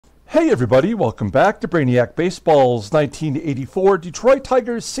Hey everybody, welcome back to Brainiac Baseball's 1984 Detroit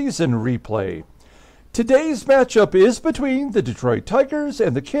Tigers season replay. Today's matchup is between the Detroit Tigers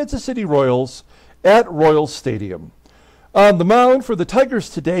and the Kansas City Royals at Royals Stadium. On the mound for the Tigers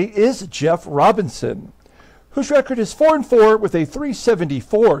today is Jeff Robinson, whose record is 4-4 with a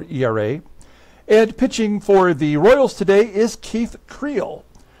 3.74 ERA. And pitching for the Royals today is Keith Creel,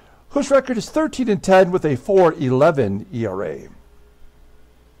 whose record is 13-10 with a 4.11 ERA.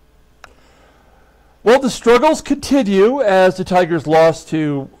 Well, the struggles continue as the Tigers lost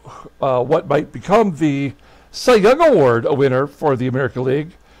to what might become the Cy Young Award winner for the American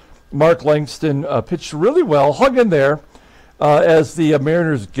League. Mark Langston pitched really well, hung in there as the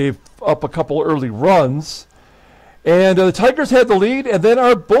Mariners gave up a couple early runs. And the Tigers had the lead, and then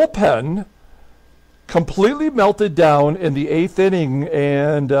our bullpen completely melted down in the 8th inning,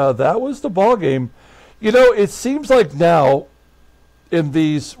 and that was the ball game. You know, it seems like now, in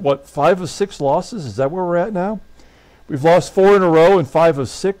these, 5 of 6 losses? Is that where we're at now? We've lost 4 in a row and 5 of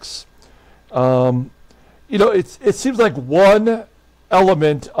 6. You know, it seems like one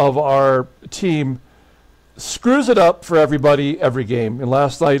element of our team screws it up for everybody every game. And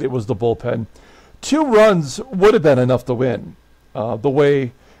last night it was the bullpen. 2 runs would have been enough to win. The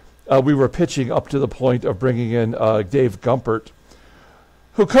way we were pitching up to the point of bringing in Dave Gumpert,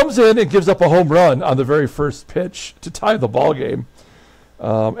 who comes in and gives up a home run on the very first pitch to tie the ball game.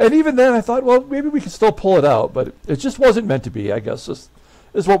 And even then, I thought, well, maybe we can still pull it out, but it just wasn't meant to be, I guess,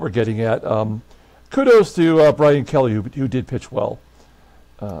 is what we're getting at. Kudos to Brian Kelly, who did pitch well.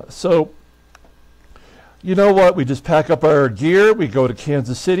 So, you know what? We just pack up our gear, we go to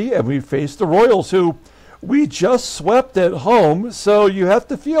Kansas City, and we face the Royals, who we just swept at home. So you have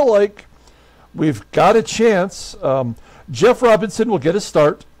to feel like we've got a chance. Jeff Robinson will get a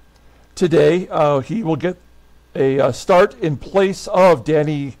start today. He will get a start in place of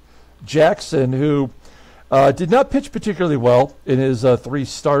Danny Jackson, who did not pitch particularly well in his 3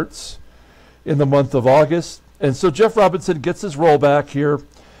 starts in the month of August. And so Jeff Robinson gets his roll back here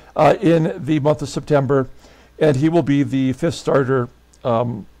in the month of September, and he will be the 5th starter,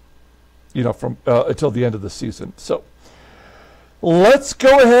 you know, from until the end of the season. So let's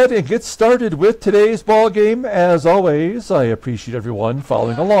go ahead and get started with today's ball game. As always, I appreciate everyone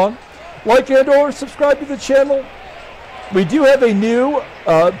following along. Like and or subscribe to the channel. We do have a new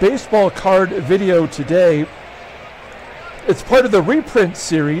baseball card video today. It's part of the reprint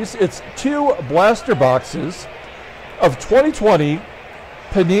series. It's 2 blaster boxes of 2020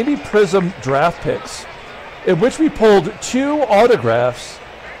 Panini Prism draft picks, in which we pulled 2 autographs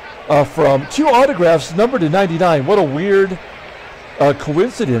from 2 autographs numbered to 99. What a weird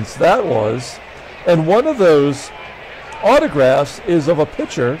coincidence that was. And one of those autographs is of a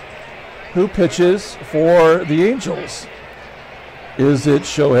pitcher who pitches for the Angels. Is it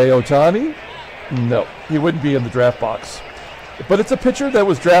Shohei Ohtani? No, he wouldn't be in the draft box. But it's a pitcher that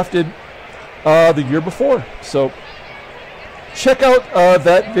was drafted the year before. So check out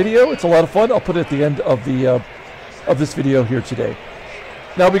that video. It's a lot of fun. I'll put it at the end of the of this video here today.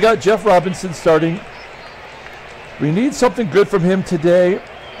 Now we got Jeff Robinson starting. We need something good from him today,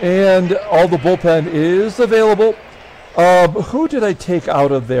 and all the bullpen is available. Who did I take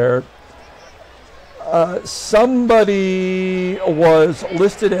out of there? Somebody was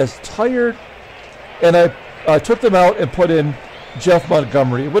listed as tired, and I took them out and put in Jeff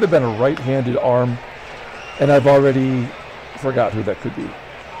Montgomery. It would have been a right-handed arm, and I've already forgot who that could be.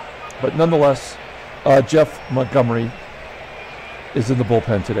 But nonetheless, Jeff Montgomery is in the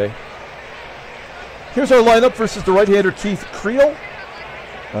bullpen today. Here's our lineup versus the right-hander Keith Creel.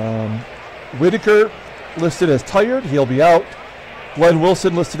 Whitaker listed as tired. He'll be out. Glenn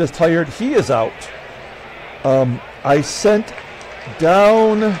Wilson listed as tired. He is out. I sent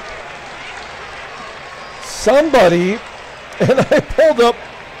down somebody, and I pulled up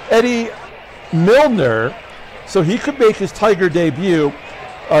Eddie Milner so he could make his Tiger debut.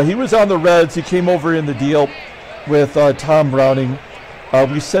 He was on the Reds. He came over in the deal with Tom Browning.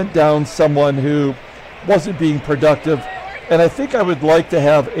 We sent down someone who wasn't being productive, and I think I would like to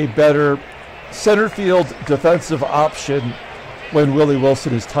have a better center field defensive option when Willie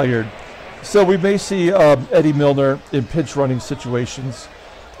Wilson is tired. So we may see Eddie Milner in pinch running situations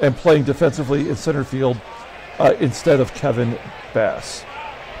and playing defensively in center field instead of Kevin Bass.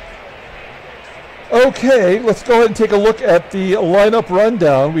 Okay, let's go ahead and take a look at the lineup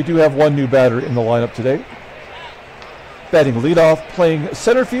rundown. We do have one new batter in the lineup today. Batting leadoff, playing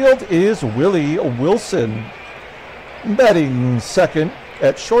center field, is Willie Wilson. Batting second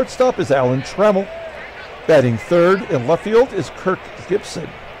at shortstop is Alan Trammell. Batting third in left field is Kirk GIBSON.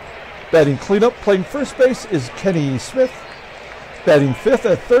 Batting cleanup, playing first base, is Kenny Smith. Batting 5th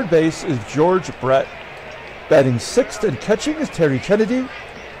at third base is George Brett. Batting 6th and catching is Terry Kennedy.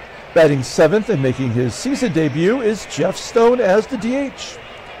 Batting 7th and making his season debut is Jeff Stone as the DH.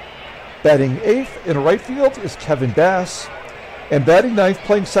 Batting 8th in right field is Kevin Bass. And batting 9th,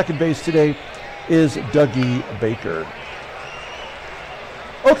 playing second base today, is Dougie Baker.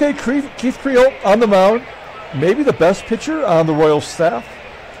 Okay, Keith Creel on the mound. Maybe the best pitcher on the Royals staff.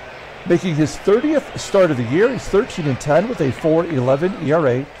 Making his 30th start of the year. He's 13-10 with a 4.11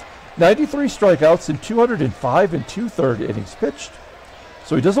 ERA. 93 strikeouts in 205 and 2/3 innings pitched.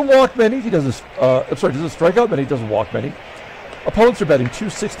 So he doesn't walk many. He doesn't strike out many. He doesn't walk many. Opponents are batting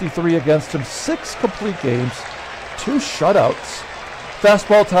 .263 against him. 6 complete games, 2 shutouts.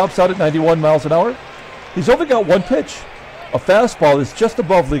 Fastball tops out at 91 miles an hour. He's only got 1 pitch. A fastball is just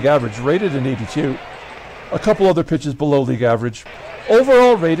above league average, rated in 82. A couple other pitches below league average.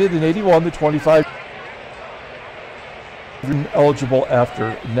 Overall rated in 81 to 25. Eligible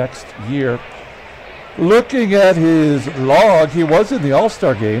after next year. Looking at his log, he was in the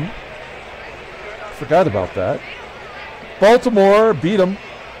All-Star game. Forgot about that. Baltimore beat him.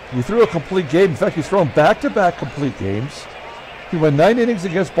 He threw a complete game. In fact, he's thrown back-to-back complete games. He went 9 innings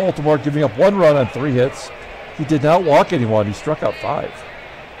against Baltimore, giving up 1 run on 3 hits. He did not walk anyone. He struck out 5.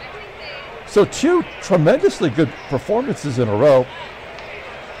 So 2 tremendously good performances in a row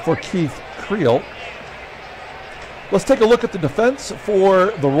for Keith Creel. Let's take a look at the defense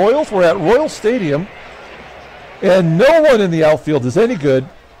for the Royals. We're at Royal Stadium, and no one in the outfield is any good.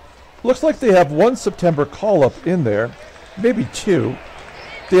 Looks like they have 1 September call-up in there, maybe 2.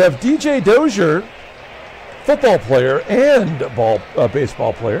 They have DJ Dozier, football player and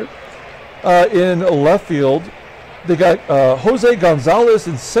baseball player, in left field. They got Jose Gonzalez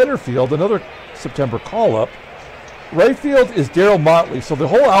in center field, another September call-up. Right field is Darryl Motley, so the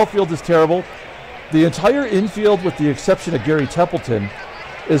whole outfield is terrible. The entire infield, with the exception of Garry Templeton,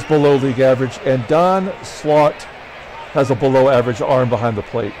 is below league average, and Don SLAUGHT has a below average arm behind the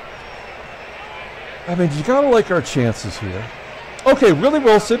plate. I mean, you gotta like our chances here. Okay, Willie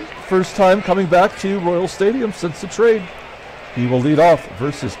Wilson, first time coming back to Royal Stadium since the trade. He will lead off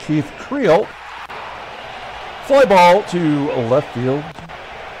versus Keith Creel. Fly ball to left field.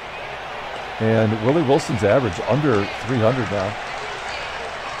 And Willie Wilson's average under 300 now.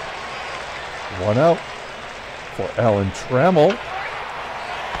 1 out for Alan Trammell.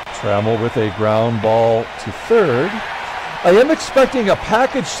 Trammell with a ground ball to third. I am expecting a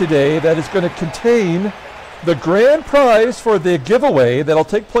package today that is going to contain the grand prize for the giveaway that'll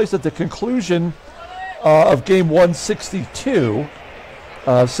take place at the conclusion of game 162.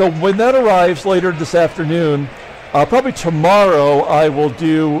 So when that arrives later this afternoon, probably tomorrow, I will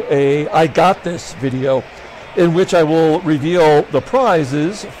do a I Got This video in which I will reveal the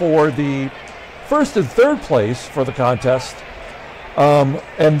prizes for the first and third place for the contest,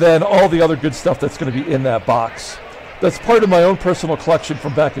 and then all the other good stuff that's going to be in that box. That's part of my own personal collection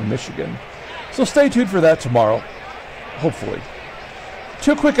from back in Michigan. So stay tuned for that tomorrow, hopefully.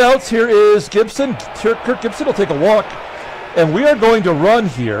 2 quick outs. Here is Gibson. Kirk Gibson will take a walk, and we are going to run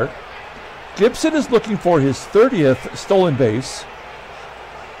here. Gibson is looking for his 30th stolen base.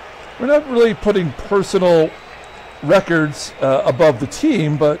 We're not really putting personal records above the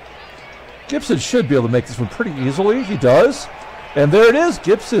team, but Gibson should be able to make this one pretty easily. He does. And there it is,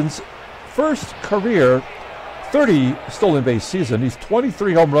 Gibson's first career 30 stolen base season. He's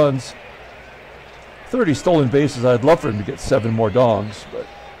 23 home runs, 30 stolen bases. I'd love for him to get 7 more dongs, but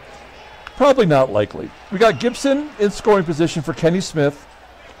probably not likely. We got Gibson in scoring position for Kenny Smith,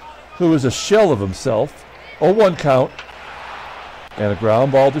 who is a shell of himself. 0-1 count, and a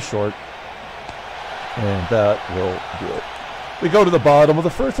ground ball to short, and that will do it. We go to the bottom of the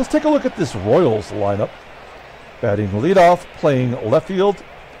first. Let's take a look at this Royals lineup. Batting leadoff, playing left field,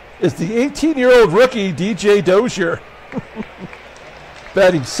 is the 18-year-old rookie DJ Dozier.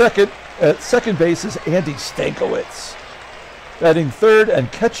 Batting second at second base is Andy Stankiewicz. Batting third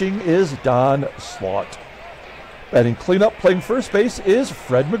and catching is Don SLAUGHT. Batting cleanup, playing first base is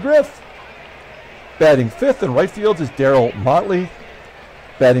Fred McGriff. Batting fifth in right field is Darryl Motley.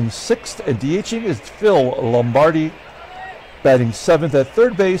 Batting sixth and DHing is Phil Lombardi. Batting seventh at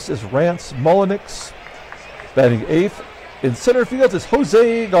third base is Rance MULLINIKS. Batting eighth in center field is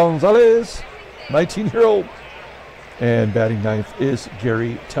Jose Gonzalez, 19-year-old. And batting ninth is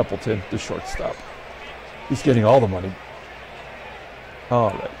Garry Templeton, the shortstop. He's getting all the money. All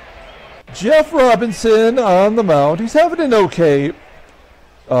right. Jeff Robinson on the mound. He's having an okay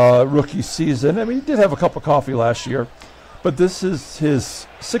rookie season. I mean, he did have a cup of coffee last year, but this is his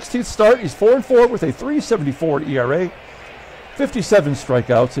 16th start. He's 4-4 with a 3.74 ERA, 57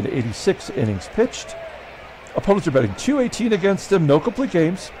 strikeouts in 86 innings pitched. Opponents are batting .218 against him. No complete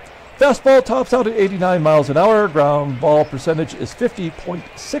games. Fastball tops out at 89 miles an hour. Ground ball percentage is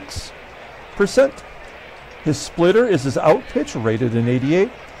 50.6%. His splitter is his out pitch, rated in 88.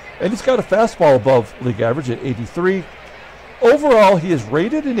 And he's got a fastball above league average at 83. Overall, he is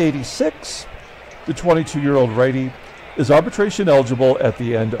rated in 86. The 22-year-old righty is arbitration eligible at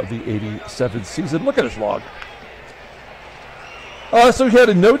the end of the 87th season. Look at his log. So he had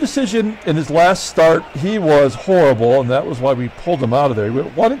a no decision in his last start. He was horrible, and that was why we pulled him out of there. He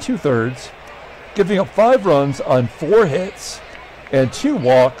went 1 2/3, giving up 5 runs on 4 hits and 2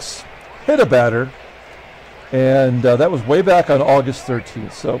 walks, hit a batter, and that was way back on August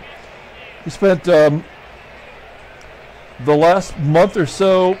 13th. So he spent the last month or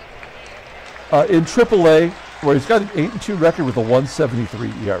so in AAA, where he's got an 8-2 record with a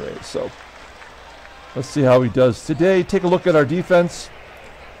 1.73 ERA. So let's see how he does today. Take a look at our defense.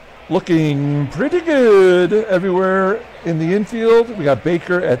 Looking pretty good everywhere in the infield. We got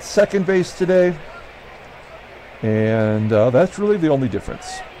Baker at second base today. And that's really the only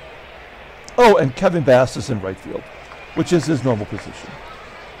difference. Oh, and Kevin Bass is in right field, which is his normal position.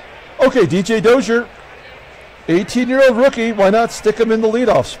 Okay, DJ Dozier, 18-year-old rookie. Why not stick him in the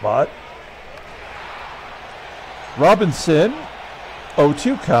leadoff spot? Robinson,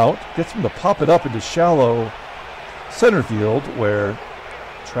 0-2 count, gets him to pop it up into shallow center field where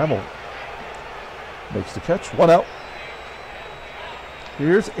Trammell makes the catch. 1 out.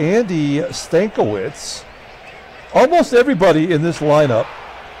 Here's Andy Stankiewicz. Almost everybody in this lineup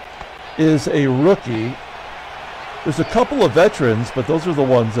is a rookie. There's a couple of veterans, but those are the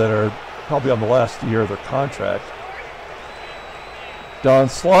ones that are probably on the last year of their contract. Don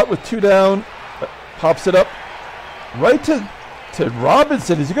Slaught with 2 down, pops it up right to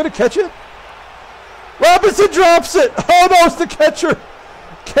Robinson. Is he going to catch it? Robinson drops it. Oh no, it's the catcher.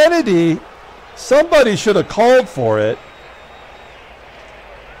 Kennedy, somebody should have called for it.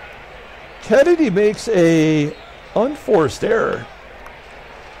 Kennedy makes a unforced error.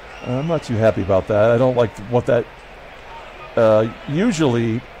 I'm not too happy about that. I don't like what that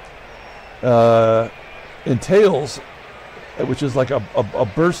usually entails, which is like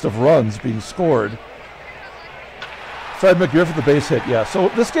a burst of runs being scored. Fred McGriff with the base hit. Yeah, so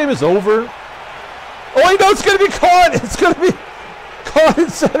this game is over. Oh, I know it's going to be caught. It's going to be caught in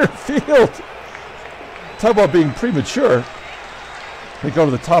center field. Talk about being premature. We go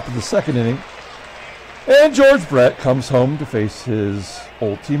to the top of the second inning. And George Brett comes home to face his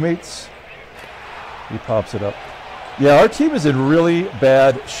old teammates. He pops it up. Yeah, our team is in really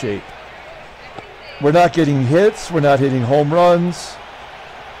bad shape. We're not getting hits. We're not hitting home runs.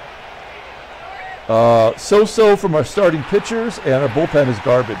 So-so from our starting pitchers, and our bullpen is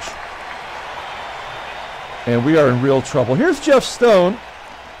garbage. And we are in real trouble. Here's Jeff Stone.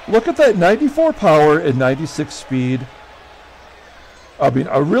 Look at that 94 power and 96 speed. I mean,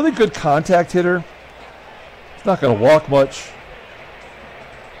 a really good contact hitter. He's not going to walk much.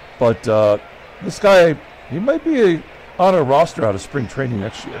 But this guy, he might be on our roster out of spring training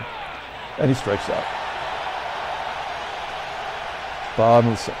next year. And he strikes out.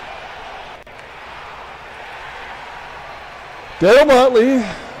 Bottom of the second. Darryl Motley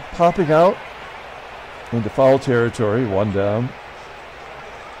popping out into foul territory, 1 down.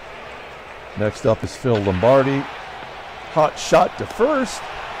 Next up is Phil Lombardi. Hot shot to first.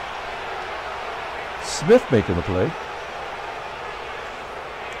 Smith making the play.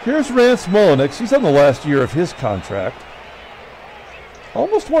 Here's Rance MULLINIKS. He's on the last year of his contract.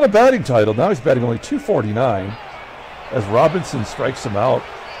 Almost won a batting title. Now he's batting only .249 as Robinson strikes him out.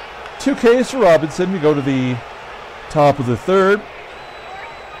 2 Ks for Robinson. We go to the top of the third.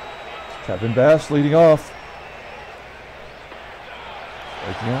 Kevin Bass leading off.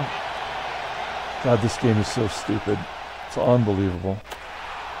 Striking out. God, this game is so stupid. It's unbelievable.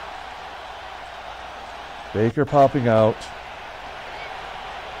 Baker popping out.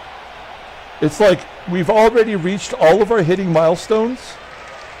 It's like we've already reached all of our hitting milestones.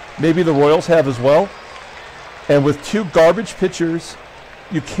 Maybe the Royals have as well. And with 2 garbage pitchers,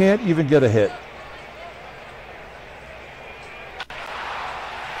 you can't even get a hit.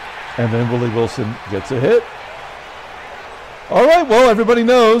 And then Willie Wilson gets a hit. All right, well, everybody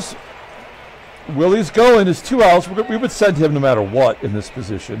knows Willie's going is 2 outs. We would send him no matter what in this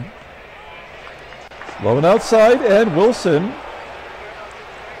position. Low and outside, and Wilson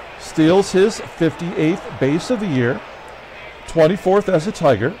steals his 58th base of the year, 24th as a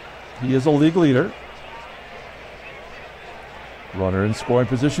Tiger. He is a league leader. Runner in scoring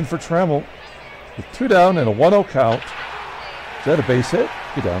position for Trammell with 2 down and a 1-0 count. Is that a base hit?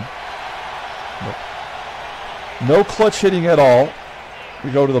 Get down. Nope. No clutch hitting at all.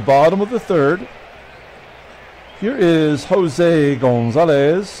 We go to the bottom of the third. Here is Jose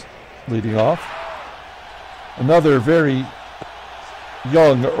Gonzalez leading off. Another very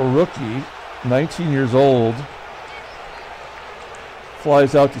young rookie, 19 years old.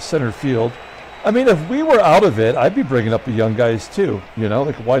 Flies out to center field. I mean, if we were out of it, I'd be bringing up the young guys too. You know,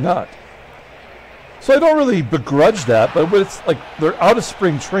 like, why not? So I don't really begrudge that, but when it's like they're out of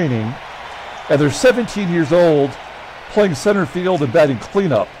spring training and they're 17 years old playing center field and batting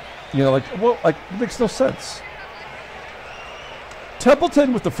cleanup, you know, like, well, like, it makes no sense.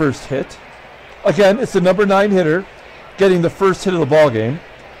 Templeton with the first hit. Again, it's the number 9 hitter getting the first hit of the ball game.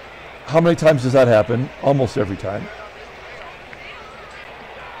 How many times does that happen? Almost every time.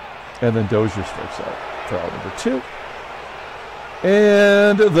 And then Dozier strikes out for out number 2.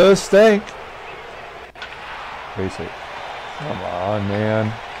 And the stank. Base hit. Come on,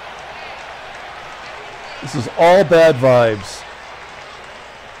 man. This is all bad vibes.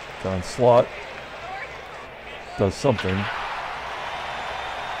 John SLAUGHT does something.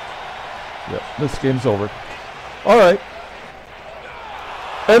 Yep, this game's over. All right.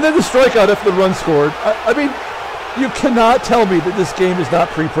 And then the strikeout after the run scored. I mean, you cannot tell me that this game is not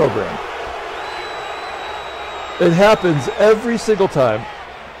pre-programmed. It happens every single time.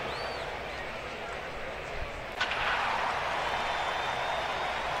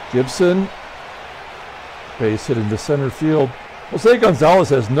 GIBSON, base hit into center field. Jose Gonzalez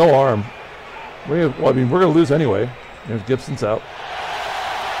has no arm. Well, I mean, we're going to lose anyway. There's GIBSON's out.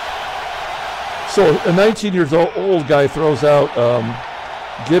 So a 19 years old guy throws out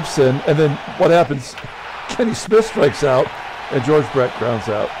GIBSON, and then what happens? Kenny Smith strikes out, and George Brett grounds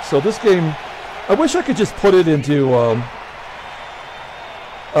out. So this game, I wish I could just put it into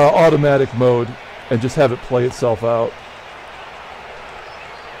automatic mode and just have it play itself out.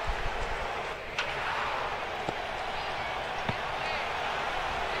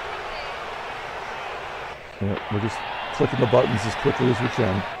 Yeah, we're just clicking the buttons as quickly as we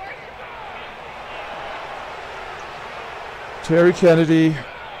can. Terry Kennedy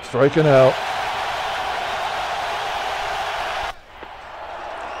striking out.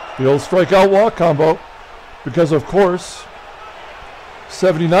 The old strikeout walk combo, because of course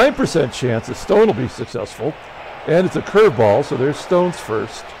 79% chance that Stone will be successful, and it's a curveball, so there's Stone's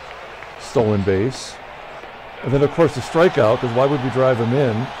first stolen base, and then of course the strikeout, because why would we drive him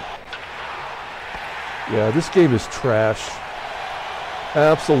in? Yeah, this game is trash.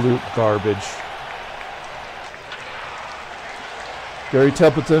 Absolute garbage. Garry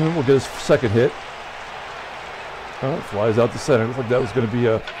Templeton will get his second hit. Oh, it flies out to center. Looks like that was going to be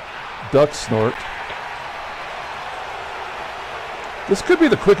a duck snort. This could be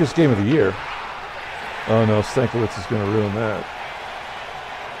the quickest game of the year. Oh no, Stankiewicz is going to ruin that.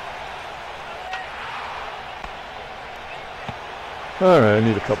 All right, I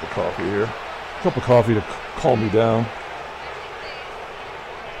need a cup of coffee here. A cup of coffee to calm me down.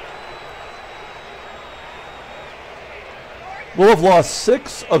 We'll have lost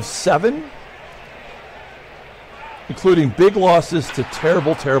 6 of 7, including big losses to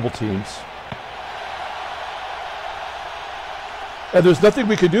terrible, terrible teams. And there's nothing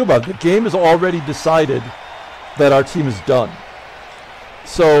we can do about it. The game is already decided that our team is done.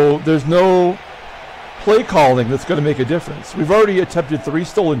 So there's no play calling that's going to make a difference. We've already attempted 3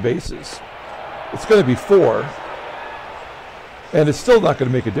 stolen bases. It's going to be 4. And it's still not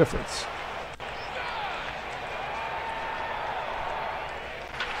going to make a difference.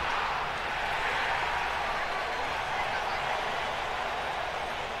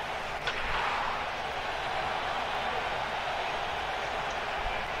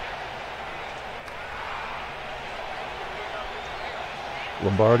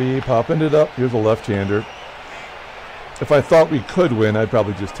 Lombardi popping it up. Here's a left-hander. If I thought we could win, I'd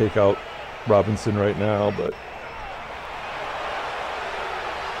probably just take out Robinson right now, but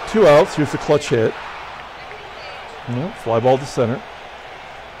 2 outs. Here's the clutch hit. Fly ball to center.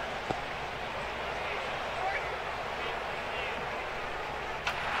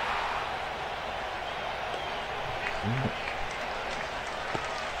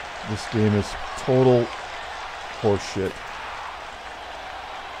 This game is total horseshit.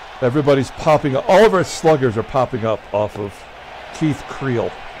 Everybody's popping up. All of our sluggers are popping up off of Keith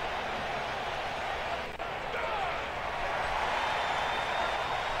Creel.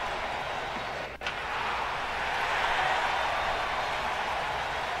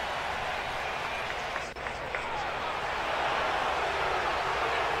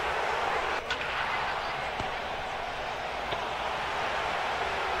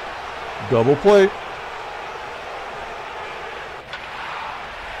 Double play.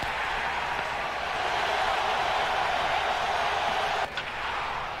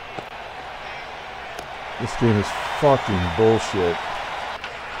 This game is fucking bullshit.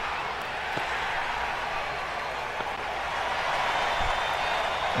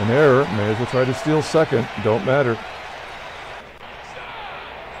 An error. May as well try to steal second. Don't matter.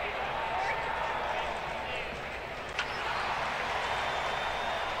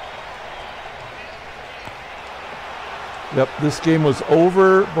 Yep, this game was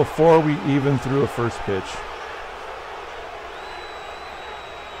over before we even threw a first pitch.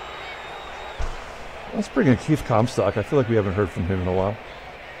 Let's bring in Keith Comstock. I feel like we haven't heard from him in a while.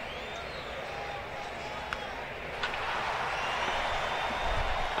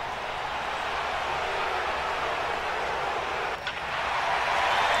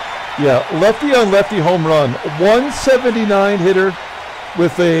 Yeah, lefty on lefty home run. 179 hitter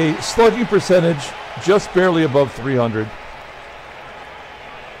with a slugging percentage just barely above 300.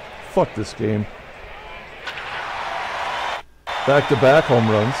 Fuck this game. Back-to-back home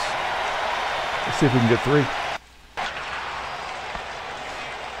runs. Let's see if we can get 3.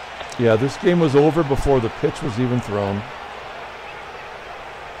 Yeah, this game was over before the pitch was even thrown.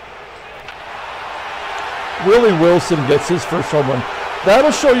 Willie Wilson gets his first home run.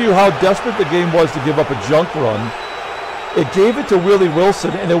 That'll show you how desperate the game was to give up a junk run. It gave it to Willie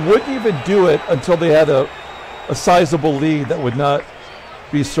Wilson, and it wouldn't even do it until they had a sizable lead that would not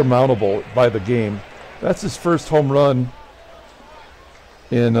be surmountable by the game. That's his first home run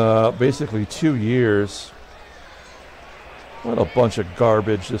in basically 2 years. What a bunch of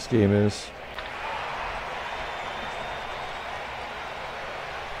garbage this game is.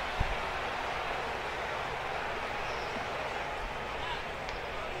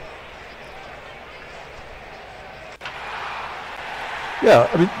 Yeah,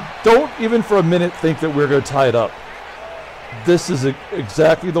 I mean, don't even for a minute think that we're going to tie it up. This is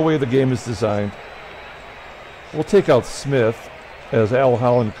exactly the way the game is designed. We'll take out Smith as Al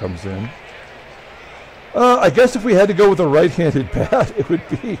Holland comes in. I guess if we had to go with a right-handed bat, it would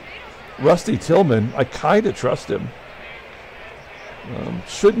be Rusty Tillman. I kind of trust him.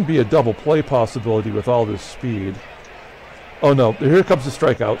 Shouldn't be a double play possibility with all this speed. Oh no, here comes the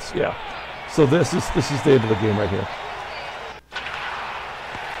strikeouts. Yeah. So this is the end of the game right here.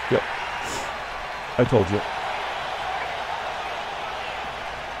 Yep. I told you.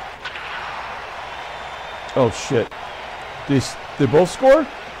 Oh shit. They both score?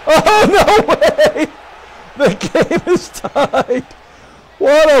 Oh no way! The game is tied.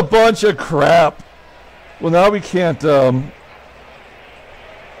 What a bunch of crap. Well, now we can't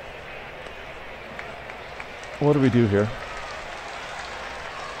what do we do here?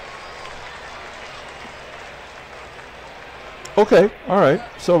 Okay, all right.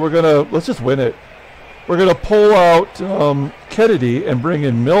 So let's just win it. We're gonna pull out Kennedy and bring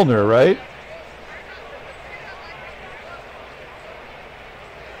in Milner, right?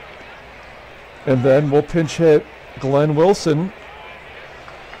 And then we'll pinch hit Glenn Wilson.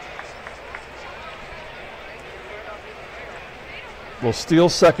 We'll steal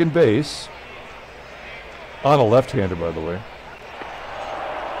second base. On a left-hander, by the way.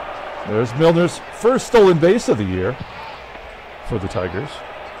 There's Milner's first stolen base of the year for the Tigers.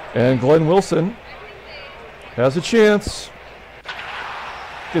 And Glenn Wilson has a chance.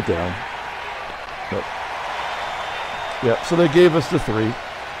 Get down. Nope. Yeah, so they gave us the 3.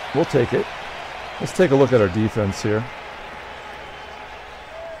 We'll take it. Let's take a look at our defense here.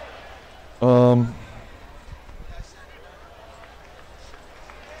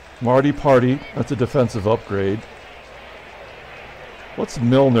 Marty Party, that's a defensive upgrade. What's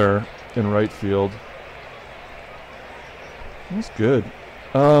Milner in right field? He's good.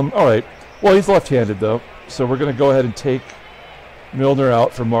 All right. Well, he's left-handed, though. So we're going to go ahead and take Milner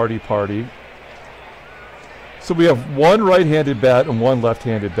out for Marty Party. So we have one right-handed bat and one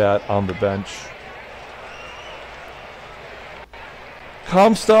left-handed bat on the bench.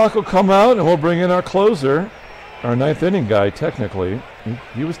 Comstock will come out, and we'll bring in our closer, our 9th inning guy, technically.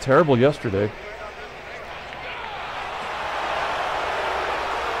 He was terrible yesterday.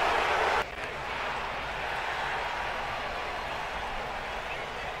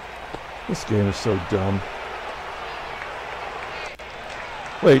 This game is so dumb.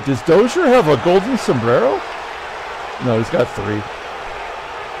 Wait, does Dozier have a golden sombrero? No, he's got 3.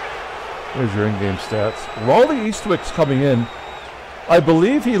 There's your in-game stats. Raleigh Eastwick's coming in. I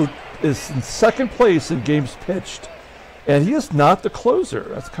believe he is in second place in games pitched, and he is not the closer.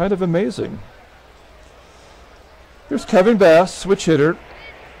 That's kind of amazing. Here's Kevin Bass, switch hitter.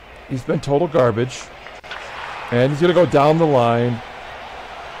 He's been total garbage, and he's going to go down the line.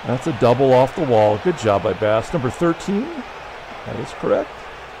 That's a double off the wall. Good job by Bass. Number 13. That is correct.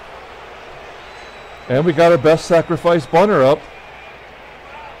 And we got our best sacrifice bunter up.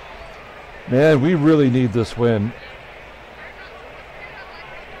 Man, we really need this win.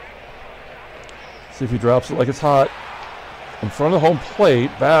 See if he drops it like it's hot. In front of home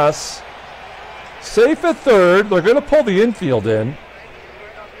plate, Bass. Safe at third. They're going to pull the infield in.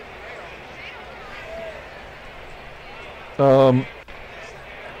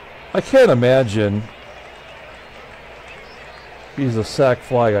 I can't imagine he's a sac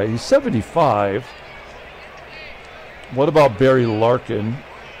fly guy. He's 75. What about Barry Larkin?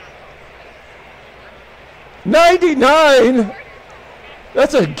 99!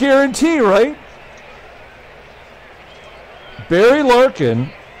 That's a guarantee, right? Barry Larkin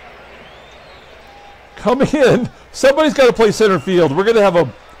coming in. Somebody's got to play center field. We're going to have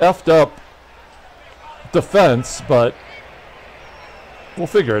a effed up defense, but we'll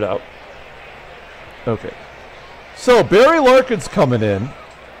figure it out. Okay. So Barry Larkin's coming in.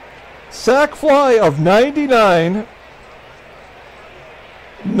 Sac fly of 99.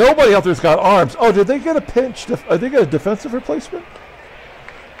 Nobody out there's got arms. Oh, did they get a pinch? They get a defensive replacement?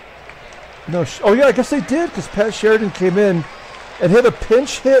 No. Oh, yeah, I guess they did because Pat Sheridan came in and hit a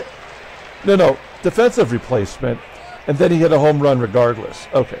pinch hit. No. Defensive replacement. And then he hit a home run regardless.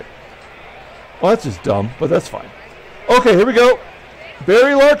 Okay. Well, that's just dumb, but that's fine. Okay, here we go.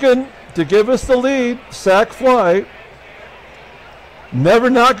 Barry Larkin to give us the lead. Sac fly. Never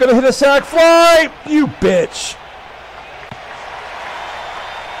not going to hit a sac fly. You bitch.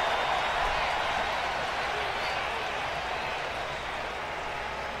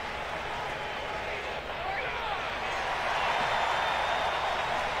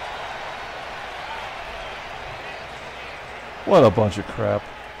 What a bunch of crap.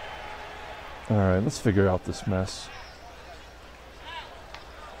 All right, let's figure out this mess.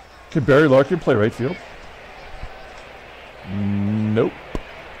 Can Barry Larkin play right field? Nope.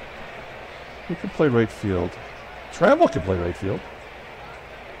 Who can play right field? Trammell can play right field.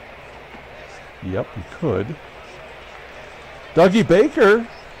 Yep, he could. Dougie Baker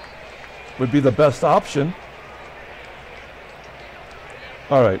would be the best option.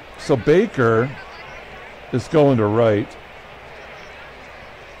 All right, so Baker is going to right.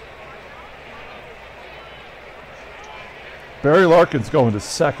 Barry Larkin's going to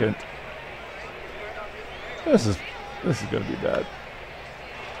second. This is going to be bad.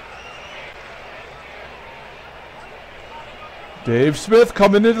 Dave Smith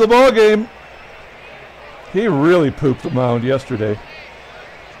coming into the ball game. He really pooped the mound yesterday.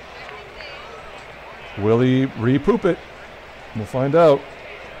 Will he re-poop it? We'll find out.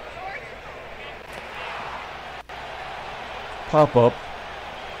 Pop up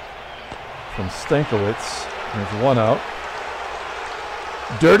from Stankiewicz. There's one out.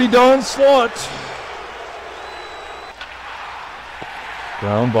 Dirty Don Slaught.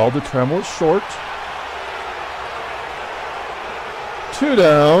 Ground ball to Trammell short. 2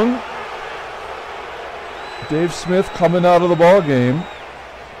 down. Dave Smith coming out of the ball game.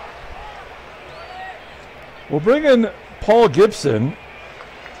 We'll bring in Paul Gibson.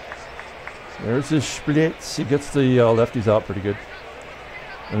 There's his splits. He gets the lefties out pretty good.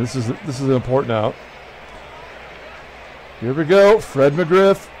 And this is an important out. Here we go. Fred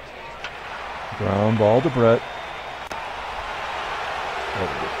McGriff. Ground ball to Brett.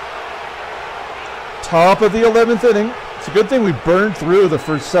 Top of the 11th inning. It's a good thing we burned through the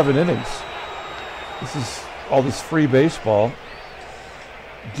first 7 innings. This is all this free baseball.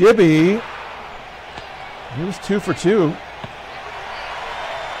 Gibby. He was 2 for 2.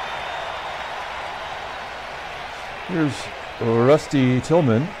 Here's Rusty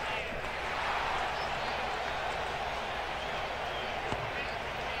Tillman.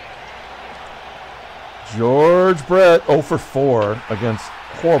 George Brett 0 for 4 against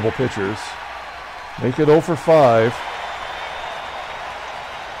horrible pitchers. Make it 0 for 5.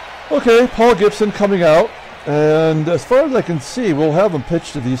 Okay, Paul Gibson coming out. And as far as I can see, we'll have him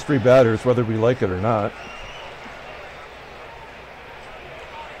pitch to these 3 batters whether we like it or not.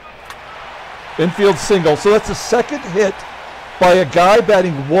 Infield single. So that's the second hit by a guy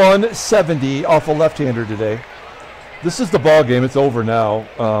batting 170 off a left-hander today. This is the ball game. It's over now.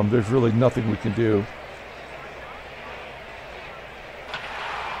 There's really nothing we can do.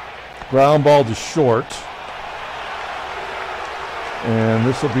 Ground ball to short. And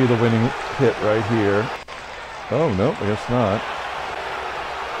this will be the winning hit right here. Oh, no, I guess not.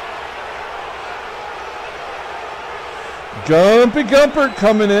 Gumpy Gumpert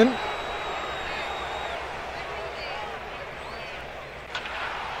coming in.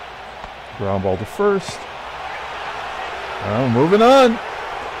 Ground ball to first. Moving on.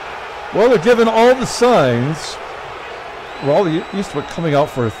 Well, they're giving all the signs. Well, used to coming out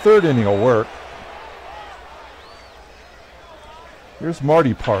for a 3rd inning of work. Here's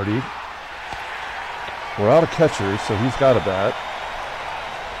Marty Party. We're out of catchers, so he's got a bat.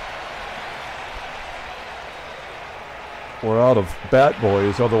 We're out of bat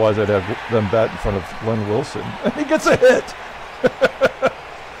boys, otherwise I'd have them bat in front of Glenn Wilson. And he gets a hit!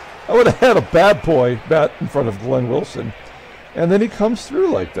 I would have had a bat boy bat in front of Glenn Wilson. And then he comes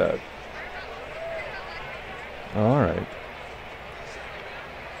through like that. Alright.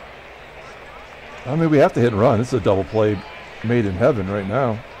 I mean, we have to hit and run. This is a double play made in heaven right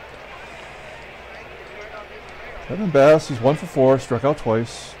now. Kevin Bass, he's 1 for 4, struck out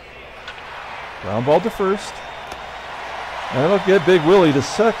twice. Ground ball to first. And it'll get Big Willie to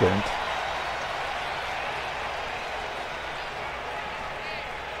second.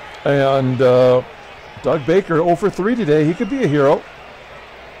 And Doug Baker 0 for 3 today. He could be a hero.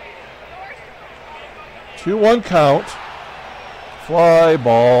 2-1 count. Fly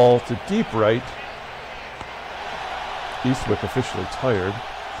ball to deep right. Eastwick officially tired.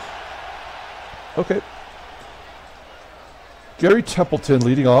 Okay. Gary Templeton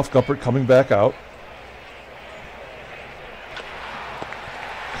leading off. Gumpert coming back out.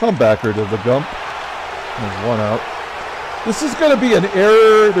 Comebacker to the Gump. There's 1 out. This is going to be an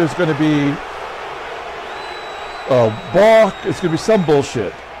error. There's going to be a balk. It's going to be some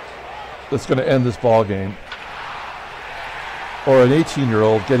bullshit that's going to end this ball game. Or an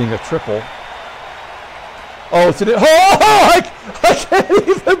 18-year-old getting a triple. Oh, it's an... Oh, I can't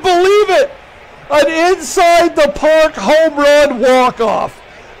even believe it! An inside the park home run walk-off.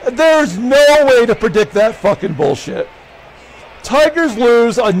 There's no way to predict that fucking bullshit. Tigers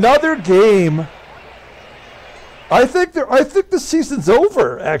lose another game. I think the season's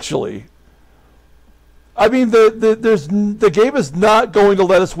over, actually. I mean, the game is not going to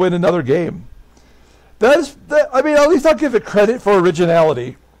let us win another game. I mean, at least I'll give it credit for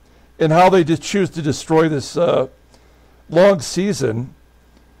originality in how they just choose to destroy this long season.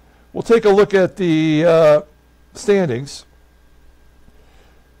 We'll take a look at the standings.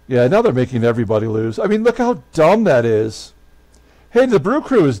 Yeah, now they're making everybody lose. I mean, look how dumb that is. Hey, the Brew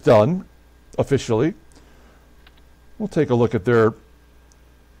Crew is done, officially. We'll take a look at their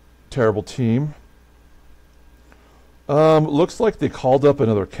terrible team. Looks like they called up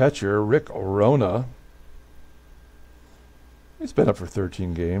another catcher, Rick Orona. He's been up for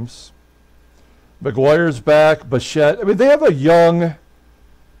 13 games. McGuire's back, Bichette. I mean, they have a young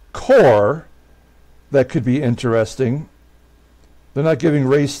core that could be interesting. They're not giving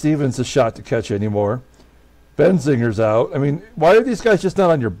Ray Stevens a shot to catch anymore. Benzinger's out. I mean, why are these guys just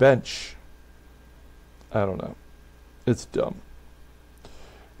not on your bench? I don't know. It's dumb.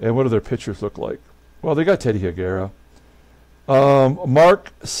 And what do their pitchers look like? Well, they got Teddy Higuera.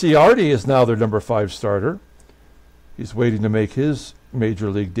 Mark Ciardi is now their number 5 starter. He's waiting to make his major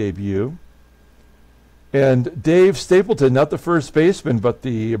league debut. And Dave Stapleton, not the first baseman, but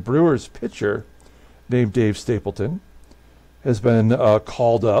the Brewers pitcher named Dave Stapleton, has been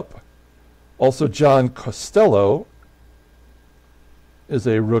called up. Also, John Costello is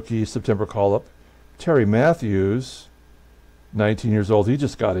a rookie September call-up. Terry Matthews, 19 years old, he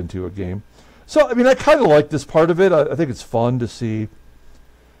just got into a game. So, I mean, I kind of like this part of it. I think it's fun to see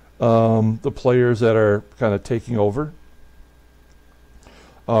the players that are kind of taking over.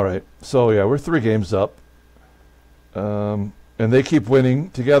 All right, so yeah, we're 3 games up. And they keep winning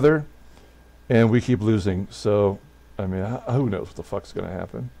together, and we keep losing. So, I mean, who knows what the fuck's going to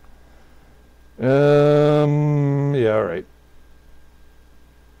happen. Yeah, all right.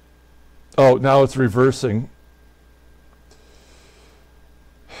 Oh, now it's reversing.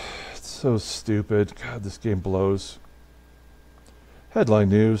 It's so stupid. God, this game blows. Headline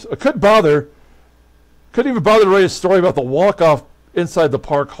news. I couldn't even bother to write a story about the walk-off inside the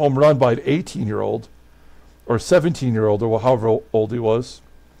park home run by an 18-year-old or 17-year-old or however old he was.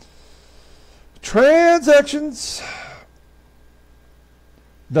 Transactions.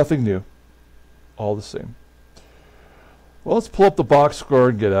 Nothing new. All the same. Well, let's pull up the box score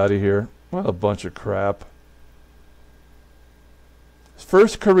and get out of here. What a bunch of crap. His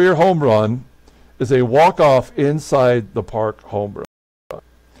first career home run is a walk-off inside the park home run.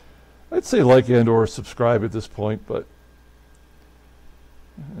 I'd say like and or subscribe at this point, but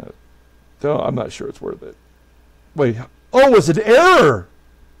I'm not sure it's worth it. Wait. Oh, it was an error.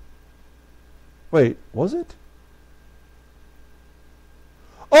 Wait, was it?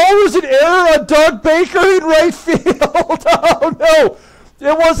 Oh, it was an error on Doug Baker in right field. Oh, no.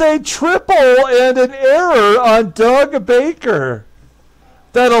 It was a triple and an error on Doug Baker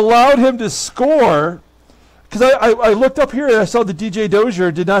that allowed him to score. Because I looked up here and I saw the DJ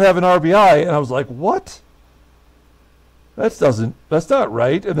Dozier did not have an RBI, and I was like, what? That's not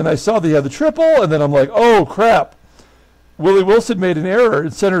right. And then I saw that he had the triple, and then I'm like, oh, crap. Willie Wilson made an error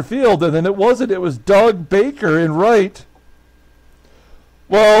in center field, and then it wasn't. It was Doug Baker in right.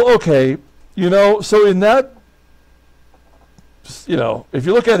 Well, okay, you know, so in that, you know, if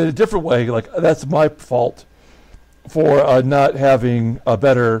you look at it a different way, like that's my fault for not having a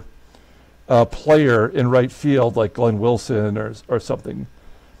better player in right field like Glenn Wilson or something.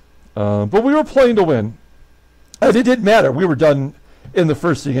 But we were playing to win. And it didn't matter. We were done in the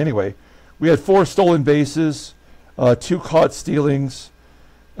first inning anyway. We had 4 stolen bases, 2 caught stealings.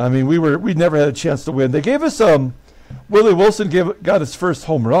 I mean, we never had a chance to win. They gave us Willie Wilson got his first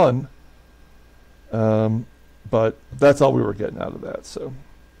home run. But that's all we were getting out of that. So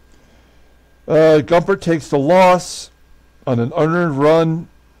Gumpert takes the loss on an unearned run.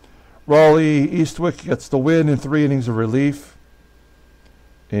 Raleigh Eastwick gets the win in 3 innings of relief.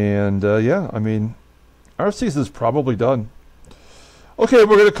 And yeah, I mean, our season's probably done. Okay,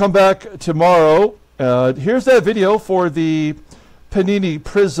 we're going to come back tomorrow. Here's that video for the Panini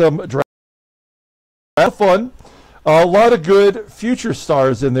Prism draft. Have fun. A lot of good future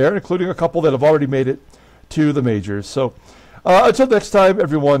stars in there, including a couple that have already made it to the majors. So until next time,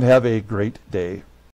 everyone, have a great day.